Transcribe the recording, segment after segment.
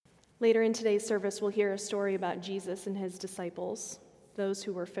Later in today's service, we'll hear a story about Jesus and his disciples, those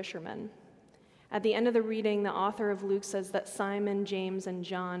who were fishermen. At the end of the reading, the author of Luke says that Simon, James, and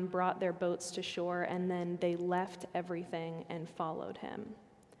John brought their boats to shore, and then they left everything and followed him.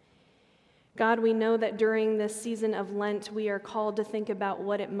 God, we know that during this season of Lent, we are called to think about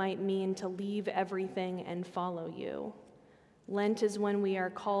what it might mean to leave everything and follow you. Lent is when we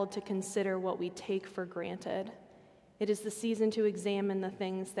are called to consider what we take for granted. It is the season to examine the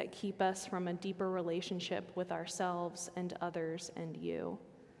things that keep us from a deeper relationship with ourselves and others and you.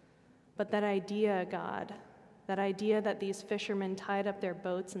 But that idea, God, that idea that these fishermen tied up their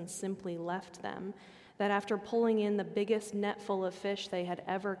boats and simply left them, that after pulling in the biggest net full of fish they had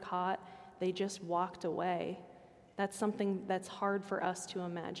ever caught, they just walked away, that's something that's hard for us to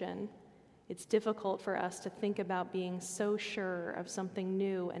imagine. It's difficult for us to think about being so sure of something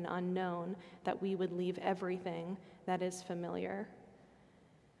new and unknown that we would leave everything that is familiar.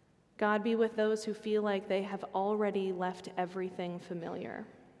 God, be with those who feel like they have already left everything familiar.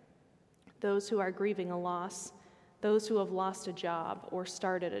 Those who are grieving a loss, those who have lost a job or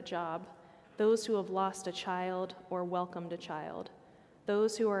started a job, those who have lost a child or welcomed a child,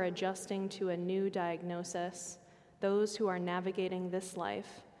 those who are adjusting to a new diagnosis, those who are navigating this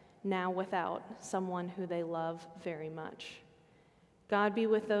life now without someone who they love very much. God, be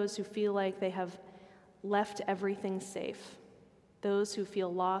with those who feel like they have left everything safe, those who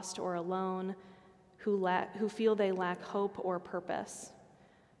feel lost or alone, who feel they lack hope or purpose,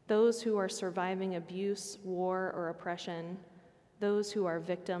 those who are surviving abuse, war, or oppression, those who are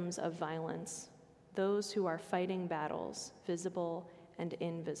victims of violence, those who are fighting battles, visible and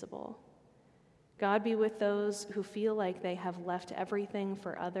invisible. God, be with those who feel like they have left everything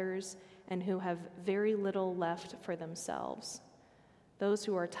for others and who have very little left for themselves, those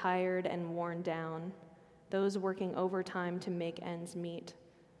who are tired and worn down, those working overtime to make ends meet,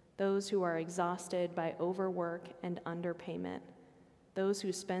 those who are exhausted by overwork and underpayment, those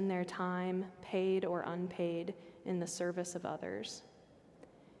who spend their time, paid or unpaid, in the service of others.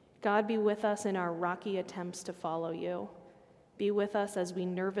 God, be with us in our rocky attempts to follow you. Be with us as we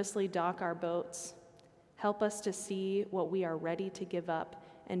nervously dock our boats. Help us to see what we are ready to give up,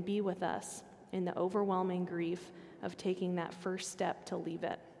 and be with us in the overwhelming grief of taking that first step to leave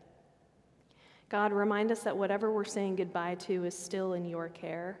it. God, remind us that whatever we're saying goodbye to is still in your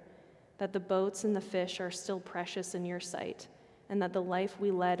care, that the boats and the fish are still precious in your sight, and that the life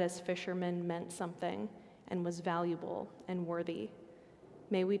we led as fishermen meant something and was valuable and worthy.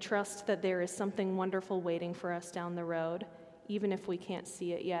 May we trust that there is something wonderful waiting for us down the road, even if we can't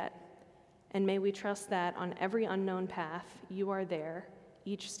see it yet. And may we trust that on every unknown path, you are there,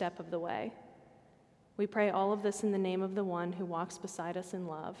 each step of the way. We pray all of this in the name of the one who walks beside us in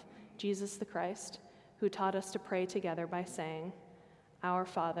love, Jesus the Christ, who taught us to pray together by saying, Our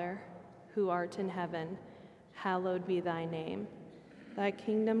Father, who art in heaven, hallowed be thy name. Thy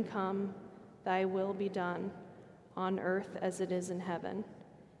kingdom come, thy will be done, on earth as it is in heaven.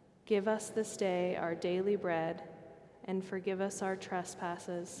 Give us this day our daily bread, and forgive us our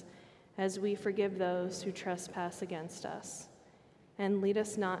trespasses, as we forgive those who trespass against us. And lead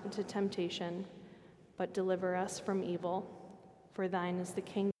us not into temptation, but deliver us from evil. For thine is the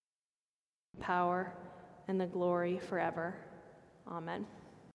kingdom, power, and the glory forever. Amen.